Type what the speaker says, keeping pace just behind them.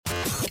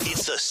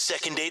It's the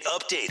second date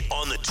update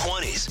on the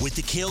 20s with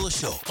the Kayla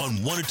Show on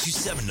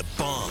 102.7 The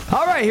Bomb.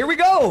 All right, here we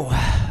go.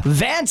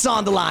 Vance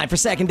on the line for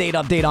second date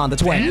update on the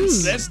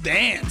 20s. Let's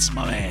dance,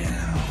 my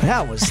man.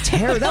 That was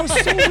terrible. That was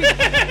so weird.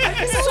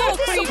 So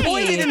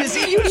disappointed in creepy. this.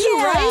 You two,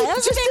 Yeah, right? that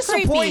was Just a bit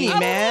disappointing, creepy.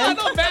 man. I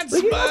know Vance,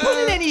 Like, you man. put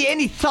in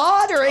any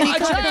thought or any I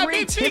kind try of to be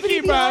creativity picky,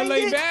 bro. behind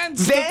Like it?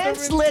 Vance.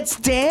 Vance, let's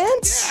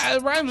dance. Yeah,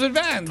 it rhymes with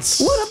Vance.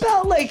 What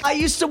about like I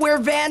used to wear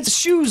Vance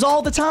shoes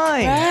all the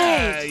time?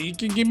 Yeah, you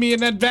can give me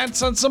an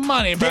advance on some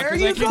money, bro. There 'cause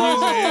you I can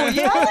go. use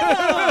it.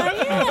 Yeah.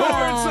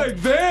 Yeah. It's like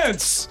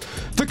Vance,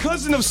 the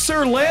cousin of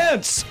Sir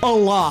Lance, a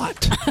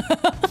lot.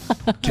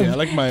 Yeah, I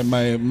like my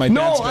No,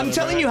 dance I'm color,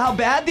 telling right? you how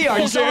bad they are.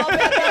 You saw how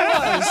bad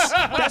that was.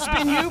 That's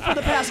been you for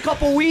the past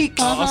couple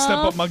weeks. I'll step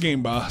up my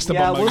game, bro. Step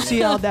Yeah, up my we'll game. see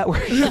how that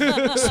works.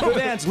 So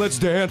Vance, let's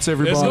dance,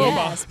 everybody. Let's go,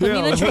 Yes, bro. put me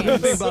in the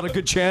Think trance. about a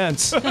good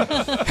chance.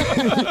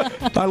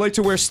 I like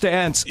to wear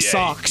stance Yeah,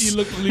 socks. You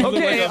look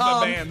Okay, like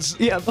the Vance.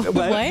 Yeah, what?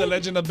 What? The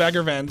Legend of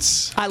Bagger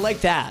Vance. I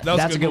like that. That was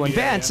a That's a good good one.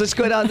 movie, yeah, Vance, yeah. let's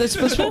go down. Let's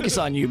focus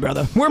on you,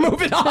 brother. We're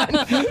moving on.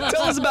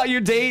 Tell us about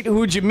your date.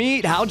 Who'd you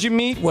meet? How'd you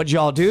meet? What'd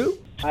y'all do?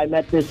 I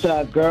met this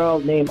girl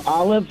named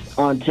Olive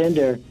on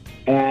Tinder,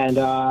 and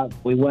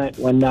we went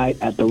one night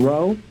at the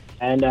Row,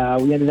 and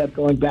we ended up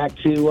going back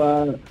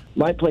to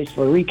my place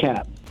for a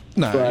recap.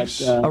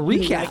 Nice. A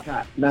recap.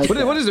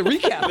 What is a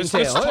recap Let's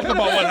entail? talk about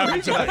what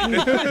happened tonight.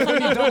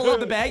 When you double up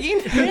the bagging?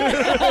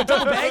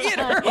 Double bag it?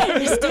 Or?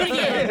 Just do it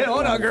again.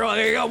 Hold on, girl.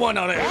 You got one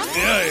on it.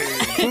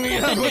 Yeah. You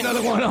got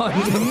another one on.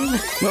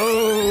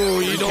 Oh,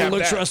 you don't Recap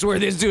look that.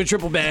 trustworthy. Let's do a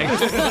triple bag.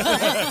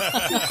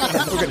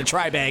 We're going to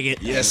try bag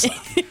it. Yes.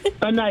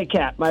 A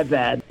nightcap, my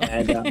bad.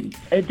 And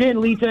it didn't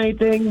lead to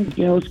anything.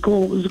 You know, it was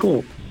cool. It was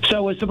cool.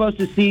 So we're supposed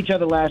to see each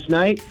other last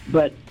night,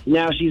 but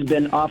now she's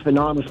been off and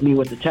on with me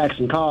with the texts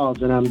and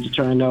calls, and I'm just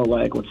trying to know,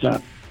 like, what's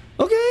up.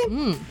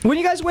 Okay. When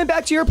you guys went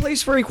back to your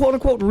place for a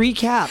quote-unquote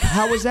recap,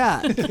 how was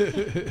that?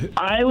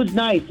 It was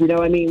nice, you know.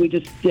 I mean, we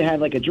just had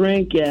like a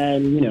drink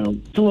and, you know,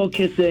 it's a little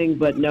kissing,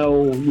 but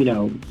no, you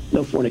know,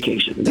 no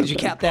fornication. Did you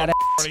cap that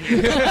ass? You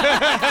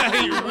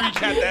recap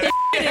that.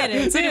 Did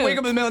it, Did you too. wake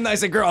up in the middle of the night and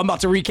say, girl, I'm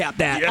about to recap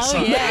that? Yes,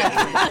 Oh, sir.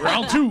 yeah.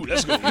 Round two.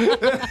 Let's go.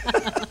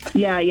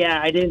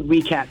 Yeah, I didn't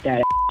recap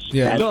that.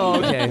 Yeah. Oh,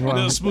 okay. Little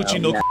Well, smoochy,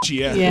 no coochie,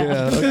 yeah.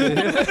 Yeah.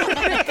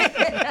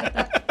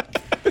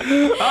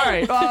 all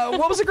right.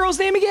 What was the girl's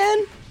name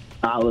again?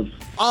 Olive.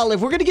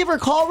 Olive. We're going to give her a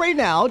call right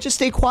now. Just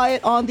stay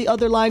quiet on the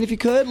other line if you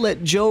could.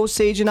 Let Joe,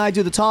 Sage, and I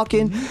do the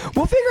talking.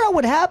 We'll figure out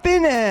what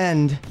happened,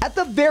 and at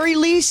the very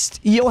least,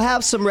 you'll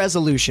have some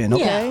resolution,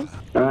 okay? Yeah.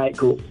 All right,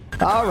 cool.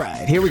 All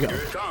right. Here we go.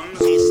 It's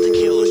the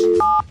Kayla Show.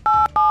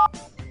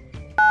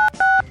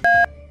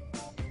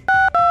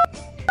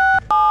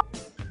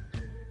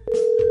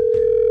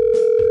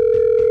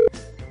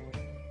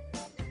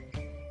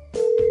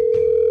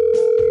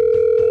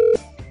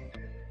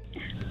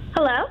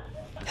 Hello,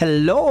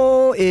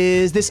 Hello.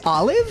 Is this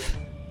Olive?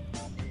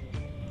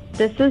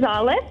 this is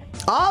Olive.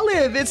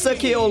 Olive, it's the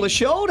Keola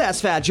Show.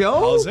 That's Fat Joe.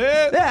 How's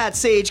it? That's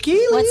Sage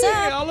Keeley. What's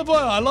Hey, up? Olive Oil,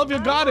 I love your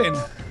garden.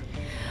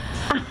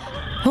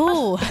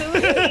 Ooh. Oh my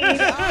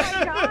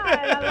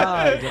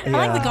God, I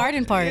like the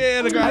garden part.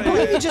 Yeah, the I garden.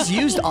 believe you just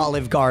used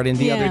Olive Garden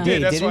the Yeah. other day,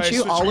 Yeah, that's why didn't I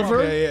you? switched Oliver?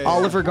 around. Yeah.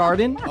 Oliver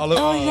Garden? Olive,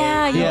 Oh,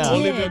 yeah, you Yeah. did.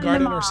 Olivia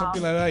Garden or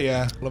something like that.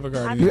 Yeah, Olivia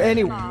Garden.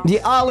 Anyway, yeah,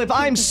 Olive,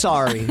 I'm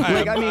sorry.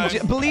 Like, I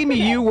mean, believe me,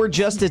 you were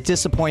just as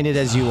disappointed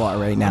as you are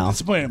right now.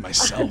 Disappointed in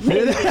myself.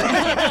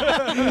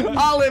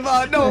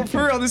 Olive, no,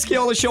 for real, this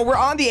Keola Show. We're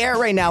on the air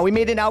right now. We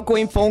made an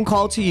outgoing phone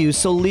call to you,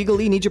 so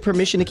legally need your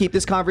permission to keep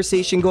this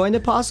conversation going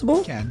if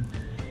possible. Can.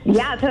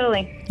 Yeah,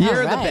 totally. You're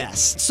the Alright.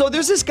 best. So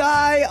there's this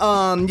guy,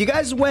 you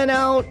guys went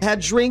out,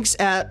 had drinks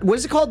at, what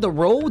is it called? The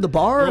Row? The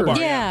bar? Row bar,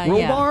 Yeah, Row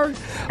yeah.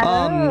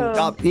 Oh.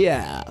 bar?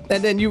 Yeah.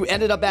 And then you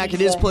ended up back at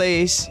his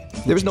place.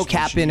 There was no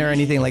capping or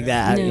anything like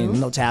that. No. You know,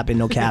 no tapping,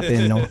 no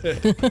capping, no,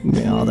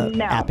 all that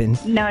No, happen.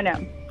 no.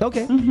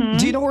 Okay.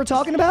 Do you know what we're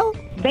talking about?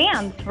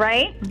 Vans,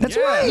 right? That's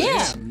right.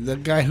 Yeah. The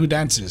guy who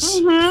dances.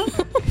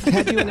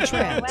 Had you in a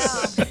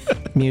trance. Well,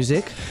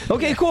 Music.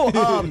 Okay, cool.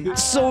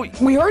 So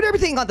we heard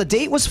everything on the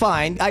date was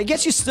fine. I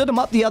guess you stood him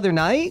up the other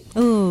night.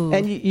 Ooh.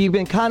 And you've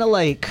been kind of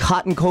like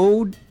hot and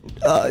cold.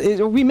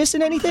 Are we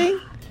missing anything?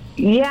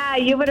 yeah,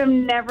 you would have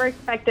never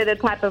expected the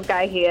type of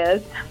guy he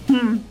is.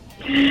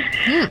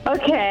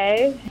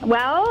 Okay.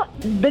 Well,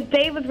 the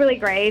date was really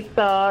great.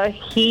 So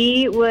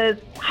he was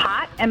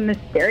hot and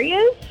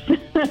mysterious.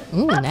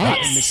 Ooh,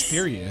 nice.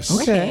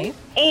 Mysterious. Okay.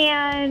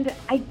 And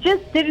I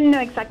just didn't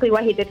know exactly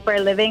what he did for a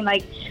living.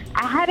 Like,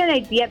 I had an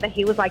idea that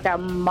he was like a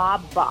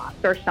mob boss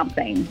or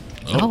something.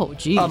 Oh,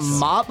 jeez. A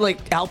mob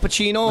like Al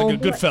Pacino. Like a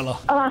good fella.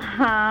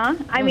 Uh-huh.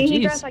 I mean, he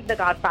geez. dressed like the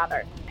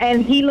Godfather.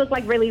 And he looked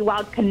like really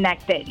well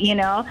connected, you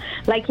know?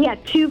 Like he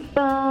had 2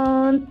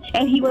 phones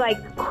and he would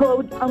like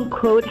quote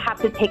unquote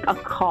have to take a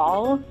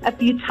call a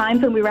few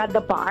times when we were at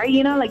the bar,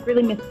 you know, like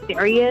really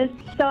mysterious.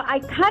 So I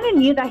kind of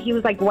knew that he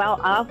was like well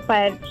off,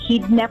 but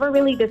he'd never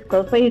really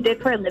disclosed what he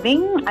did for a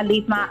living, at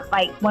least not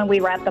like when we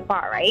were at the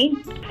bar, right?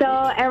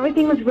 So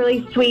everything was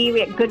really sweet. We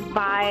had good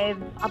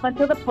vibes up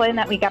until the point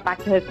that we got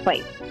back to his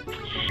place.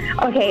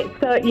 Okay,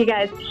 so you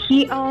guys,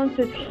 he owns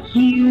this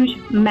huge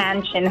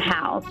mansion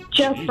house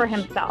just for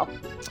himself.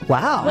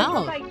 Wow.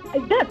 Wow. Like,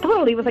 that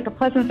totally was like a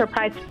pleasant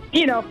surprise,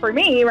 for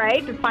me,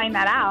 right, to find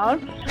that out.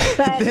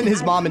 But Then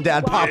his mom and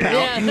dad pop out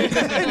Yeah. in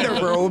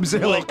their robes.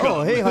 They're like,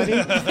 oh, hey,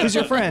 honey, who's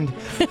your friend?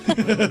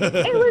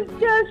 It was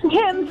just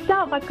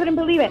himself. I couldn't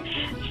believe it.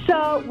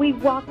 So we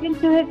walked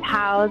into his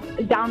house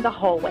down the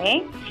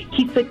hallway.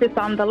 He switches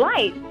on the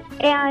light,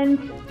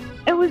 and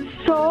it was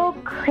so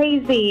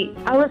crazy.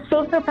 I was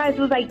so surprised.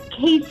 It was like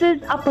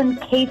cases upon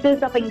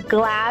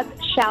glass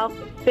shelves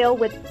filled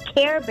with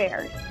Care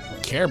Bears.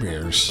 Care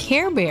Bears.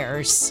 Care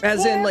Bears.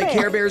 As in, like,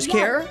 Care Bears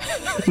care?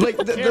 Like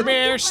the, Care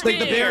Bears like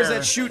the bears stare.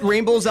 that shoot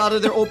rainbows out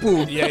of their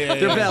opu,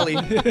 their belly.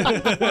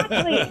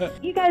 Exactly.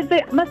 You guys,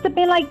 there must have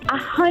been like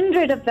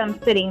 100 of them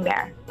sitting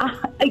there.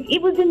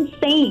 It was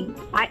insane.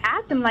 I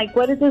asked him, like,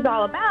 what is this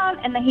all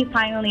about? And then he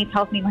finally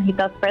tells me what he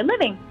does for a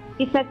living.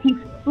 He says he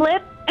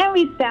flips and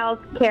resells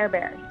Care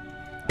Bears.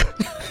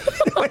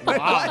 Wait,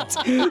 what?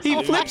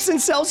 He flips and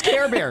sells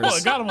Care Bears. Well, I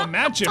got him a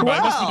mansion, but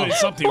I must be doing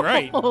something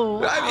right. Oh,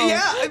 wow.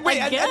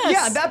 I guess.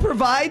 Yeah, that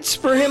provides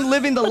for him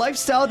living the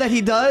lifestyle that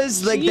he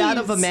does, like that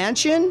of a Jeez.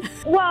 mansion.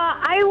 Well,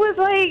 I was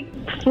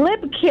like,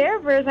 flip Care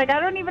Bears? Like, I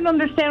don't even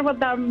understand what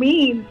that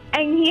means.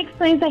 And he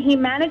explains that he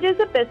manages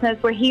a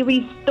business where he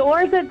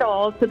restores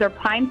adults to their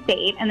prime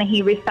state and then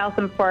he resells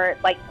them for,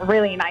 like,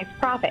 really nice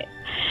profit.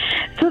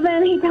 So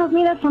then he tells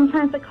me that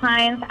sometimes the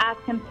clients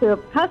ask him to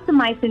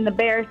customize in the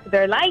bears to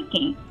their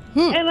liking.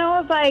 And I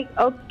was like,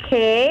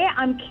 okay,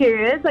 I'm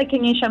curious. Like,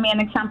 can you show me an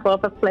example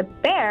of a flipped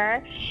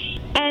bear?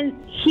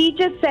 And he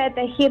just said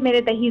that he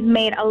admitted that he's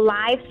made a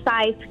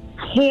life-size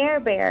Care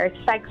Bear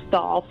sex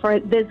doll for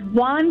this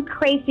one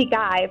crazy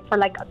guy for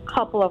like a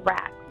couple of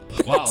racks.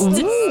 Wow.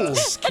 Ooh,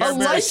 Care a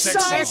Bear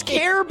life-size sex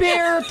Care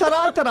Bear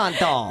tarantaran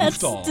doll. That's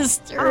doll.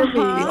 disturbing.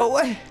 Oh,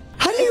 what?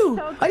 How do you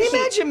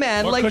imagine,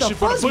 man? More Like, the cushion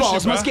for the fuzzballs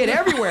pushing, must huh? get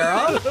everywhere,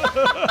 huh?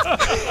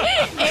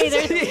 Hey,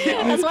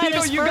 that's why You know,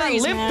 there's you got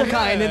furries, limp man. the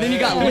kind, and then you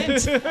got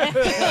lint.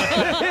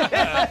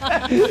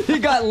 You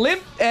got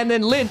limp and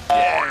then lint.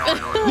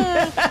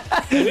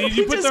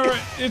 You put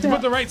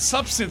the right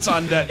substance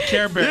on that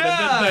Care Bear.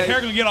 Yeah. The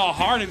hair gonna get all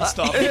hard and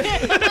stuff.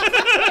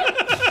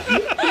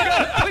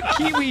 Put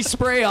kiwi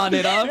spray on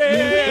it, huh?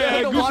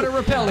 Yeah. The water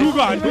repellent. Goo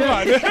gone.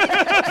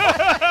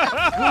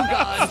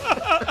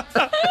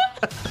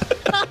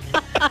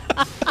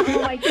 Oh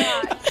my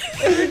God.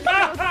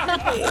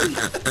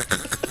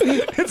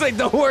 It's like,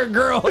 don't worry,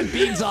 girl. It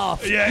beads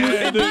off.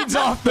 Yeah. It beads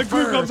off The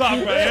glue comes off,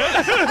 man.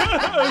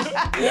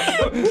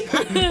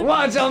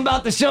 Watch, I'm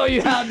about to show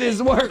you how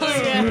this works.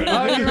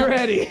 Are you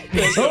ready?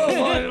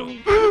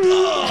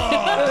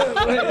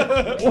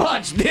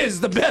 Watch this,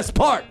 the best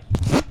part.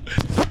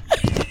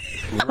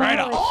 Right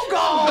off. All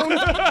gone.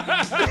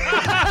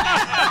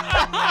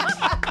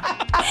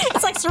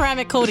 It's like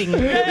ceramic coating.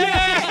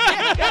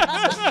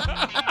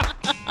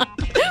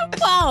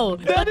 Wow.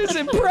 That is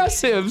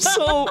impressive.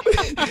 So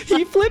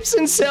he flips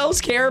and sells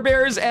Care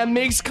Bears and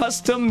makes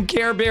custom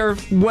Care Bear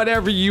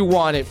whatever you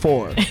want it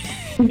for.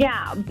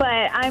 Yeah,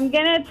 but I'm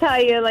going to tell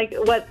you, like,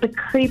 what the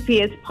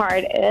creepiest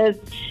part is.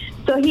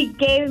 So he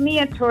gave me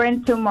a tour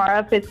into more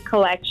of his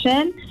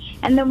collection,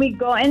 and then we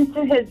go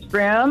into his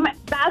room.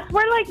 That's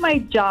where, like, my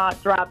jaw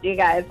dropped, you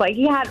guys. Like,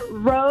 he had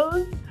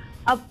rows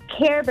of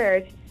Care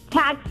Bears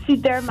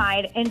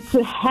taxidermied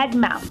into head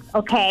mounts,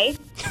 okay?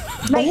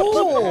 Like, Oh.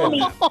 look at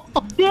me.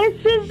 This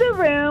is the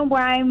room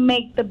where I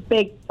make the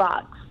big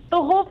bucks.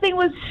 The whole thing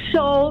was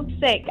so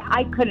sick.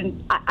 I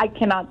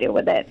cannot deal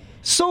with it.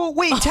 So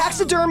wait,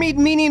 taxidermied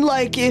meaning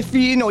like if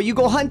you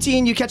go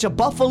hunting, you catch a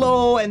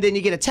buffalo and then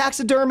you get a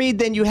taxidermied,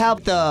 then you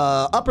have the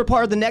upper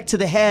part of the neck to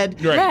the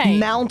head Right.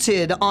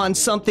 mounted on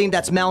something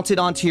that's mounted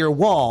onto your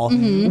wall.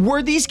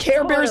 Were these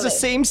Care Bears the Totally.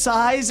 same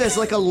size as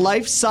like a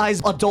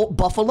life-size adult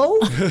buffalo?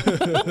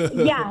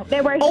 Yeah,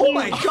 they were Oh huge.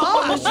 my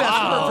gosh,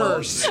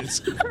 that's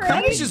perverse.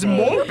 That's just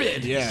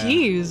morbid. Yeah.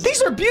 Jeez.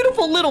 These are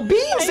beautiful little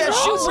beings that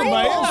shoot know,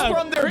 rainbows yeah.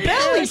 from their Great.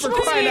 belly for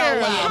Yes, crying out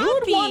we're loud. Who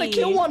would want to happy.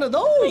 kill one of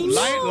those?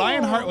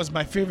 Lionheart was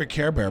my favorite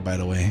Care Bear, by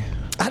the way.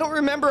 I don't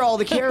remember all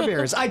the Care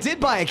Bears. I did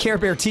buy a Care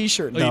Bear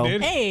t-shirt, Oh, though. you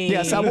did? Hey.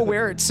 Yes, I will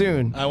wear it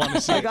soon. I want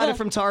to see I it. got it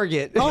from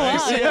Target. Oh,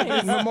 wow, Yeah,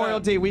 nice. Memorial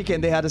Day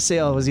weekend, they had a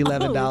sale. It was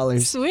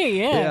 $11. Sweet,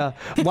 yeah.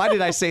 Yeah. Why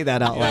did I say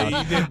that out loud?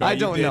 you did, bro. I You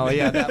don't did. know.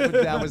 Yeah,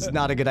 that was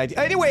not a good idea.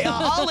 Anyway,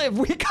 Olive,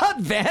 we got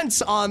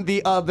Vance on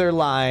the other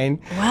line.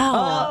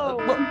 Wow.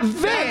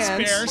 Vance.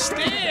 Bear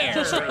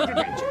stare.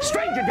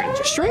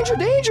 Stranger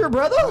danger,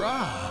 brother.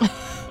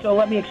 So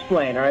let me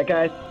explain, all right,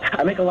 guys?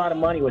 I make a lot of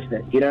money with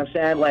it. You know what I'm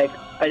saying? Like,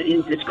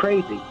 it's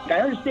crazy. I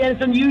understand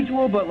it's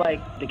unusual, but,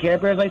 like, the Care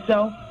Bears I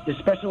sell, they're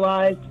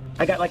specialized.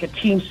 I got, like, a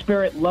Team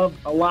Spirit Love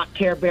A Lot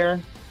Care Bear.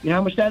 You know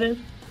how much that is?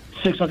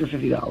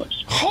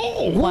 $650.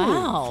 Oh,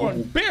 Wow. for a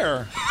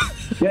bear.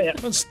 Yeah.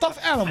 A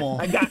stuffed animal.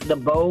 I got the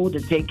bow to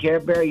take Care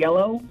Bear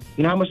Yellow.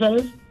 You know how much that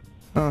is?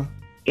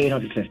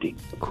 $850.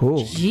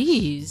 Cool.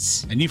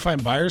 Jeez. And you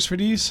find buyers for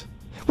these?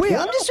 Wait,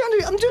 I'm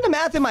doing the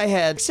math in my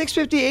head.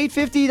 $650,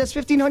 $850, that's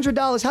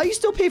 $1,500. How you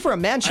still pay for a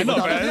mansion? I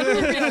know,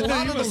 without man. a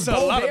lot You of must those sell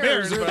a Bow lot of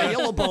Bears bears, or bro. the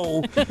yellow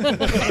bow.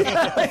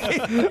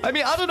 I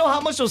mean, I don't know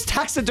how much those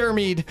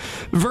taxidermied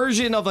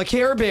version of a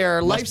Care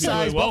Bear,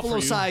 life-size, really well for you.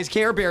 buffalo-size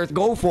Care Bear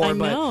go for. I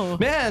but know.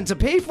 man, to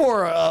pay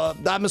for,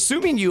 I'm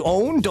assuming you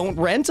don't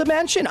rent a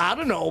mansion. I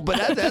don't know,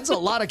 but that's a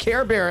lot of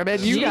Care Bear. Man,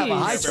 you have a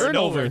high Jeez.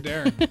 turnover. Right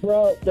there.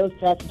 Bro, those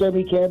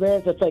taxidermy Care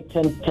Bears, that's like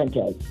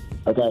 10K.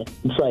 Okay?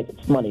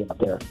 It's money up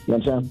there. You know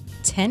what I'm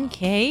saying?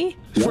 10K?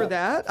 For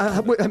that?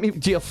 I mean,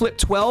 do you flip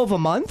 12 a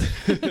month?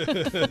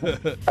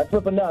 I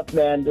flip enough,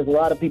 man. There's a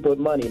lot of people with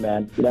money,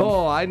 man. You know?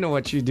 Oh, I know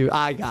what you do.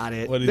 I got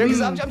it. What do you Because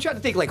do? I'm trying to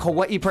think like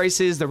Hawaii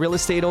prices, the real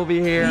estate over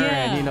here,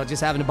 Yeah. and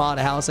just having bought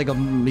a house like a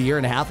year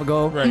and a half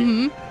ago.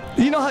 Right.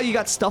 You know how you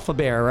got Stuff a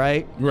Bear,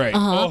 right? Right.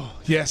 Oh,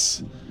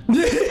 yes.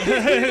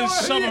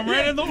 Shove him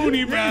right in the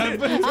uni, man.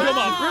 Come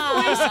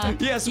on.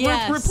 Yes,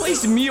 Yes.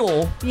 replace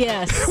Mule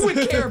Yes.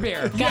 with Care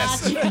Bear.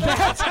 Gotcha.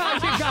 That's how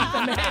you got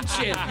the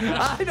mansion.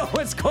 I know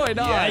what's going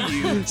on. Yeah,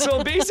 you.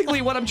 So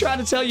basically, what I'm trying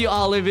to tell you,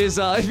 Olive, is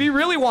if you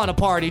really want to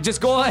party,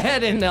 just go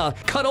ahead and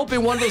cut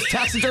open one of those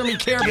taxidermy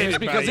Care Bears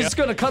because it's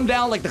going to come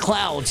down like the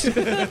clouds.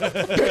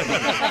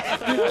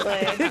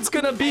 It's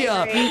going to be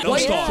a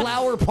white stop.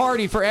 flower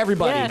party for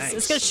everybody. Yes,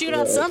 it's gonna shoot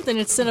out something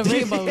instead of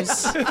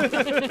rainbows.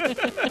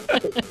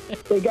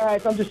 Hey,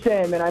 guys, I'm just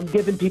saying, man, I'm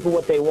giving people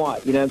what they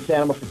want. You know what I'm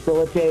saying? I'm a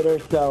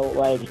facilitator, so,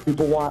 like, if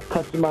people want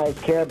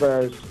customized Care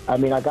Bears, I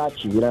mean, I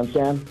got you. You know what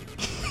I'm saying?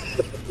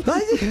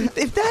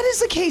 If that is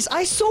the case,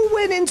 I so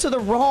went into the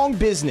wrong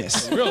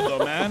business. Real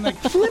though, man. Like,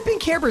 Flipping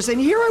Care Bears, and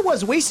here I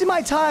was wasting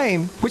my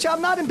time, which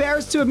I'm not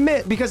embarrassed to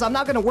admit because I'm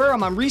not going to wear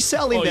them. I'm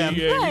reselling them.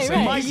 Right,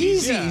 right. My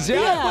Yeezys. Yeah.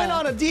 Yeah. I went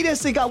on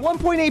Adidas. They got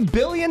 $1.8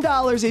 billion.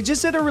 They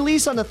just did a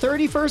release on the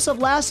 31st of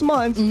last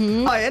month.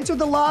 I entered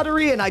the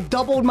lottery and I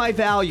doubled my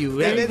value.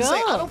 And you it's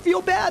like, go. I don't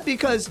feel bad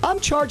because I'm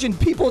charging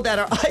people that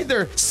are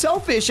either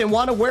selfish and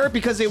want to wear it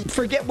because they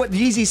forget what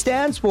Yeezy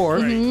stands for,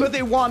 but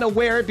they want to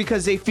wear it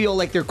because they feel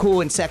like they're cool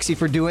and sexy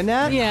for doing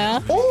that. Yeah.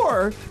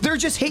 Or they're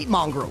just hate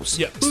mongrels.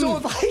 Yeah. So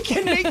if I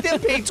can make them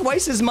pay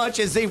twice as much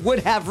as they would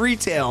have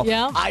retail,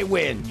 Yeah. I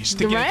win.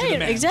 stick it to the Right,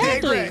 man.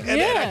 exactly. And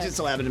then I Yeah. just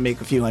so happen to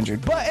make a few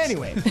hundred. But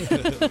anyway,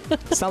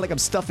 it's not like I'm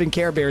stuffing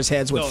Care Bears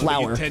heads with No,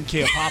 flour,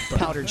 10K a pop, bro.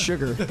 powdered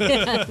sugar.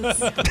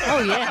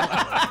 Oh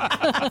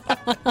yeah.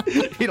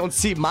 You don't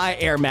see my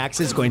Air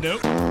Maxes going.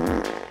 Nope.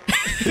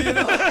 And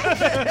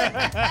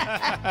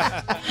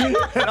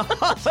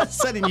all of a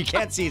sudden, you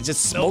can't see it's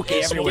just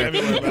smoky Smoke everywhere.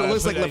 everywhere, It bro.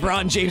 looks like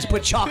LeBron James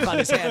put chalk on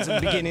his hands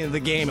at the beginning of the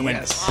game and went.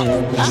 Yes.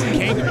 Just the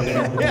king right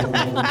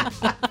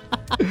there.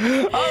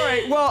 All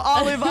right, well,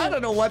 Olive, I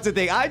don't know what to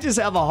think. I just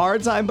have a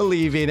hard time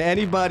believing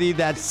anybody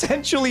that's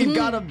essentially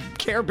got a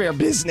Care Bear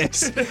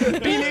business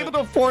being able to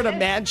afford a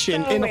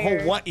mansion in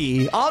weird.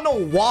 Hawaii on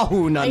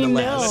Oahu,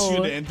 nonetheless. know. Unless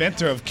you're the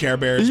inventor of Care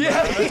Bears.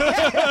 Yeah,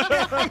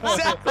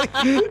 exactly.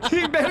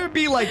 You better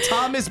be like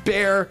Thomas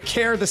Bear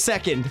Care the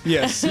Second.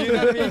 Yes. You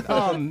know what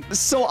I mean?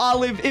 So,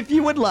 Olive, if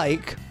you would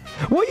like.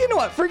 Well, you know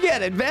what?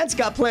 Forget it. Vance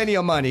got plenty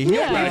of money. He'll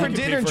Yeah. pay for He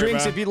can dinner pay and for it,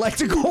 drinks man. if you'd like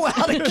to go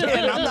out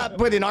again. I'm not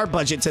putting our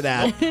budget to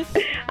that.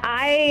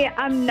 I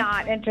am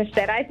not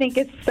interested. I think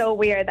it's so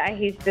weird that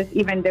he's just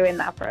even doing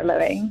that for a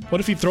living. What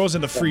if he throws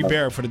in a free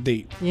bear for the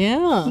date?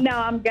 Yeah. No,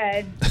 I'm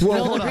good.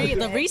 Well, No, hold on.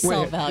 the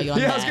resale value on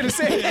Yeah, that. I was gonna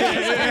say.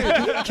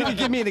 Can you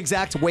give me an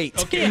exact weight?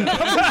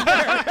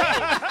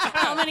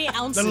 How many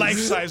ounces? The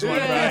life-size one,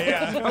 right?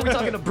 Yeah. Are we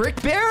talking a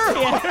brick bear?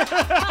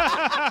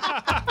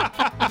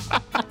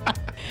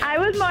 I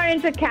was more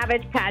into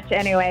Cabbage Patch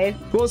anyways.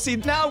 Well, see,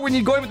 now when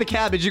you're going with the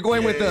cabbage, you're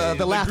going with the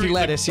laffy green-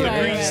 lettuce the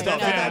here. green stuff,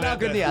 That's not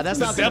good. Yeah, that's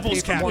The not going to pay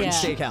devil's for Morton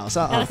cabbage. Steakhouse.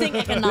 Gotta think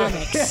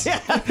economics.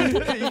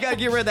 You got to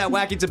get rid of that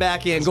wacky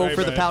tobacco and go right,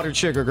 for the right. powdered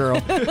sugar, girl.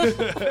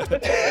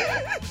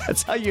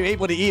 That's how you're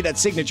able to eat at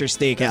Signature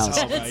Steakhouse.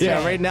 That's Yeah,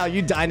 right. right now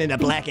you dining at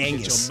Black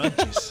Angus. Your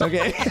munchies.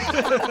 Okay.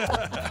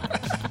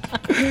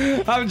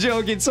 I'm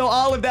joking. So,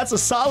 Olive, that's a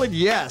solid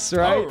yes,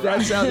 right? All right.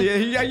 That sounds,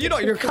 yeah, you know,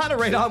 you're kind of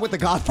right on with the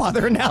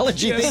Godfather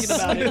analogy, thinking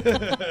about it.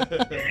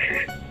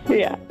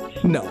 Yeah.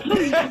 No.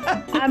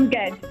 I'm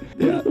good.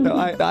 Yeah, no,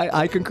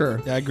 I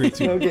concur. Yeah, I agree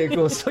too. Okay,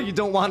 cool. So you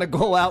don't want to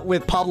go out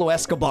with Pablo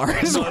Escobar,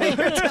 is what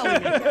you're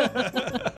telling me.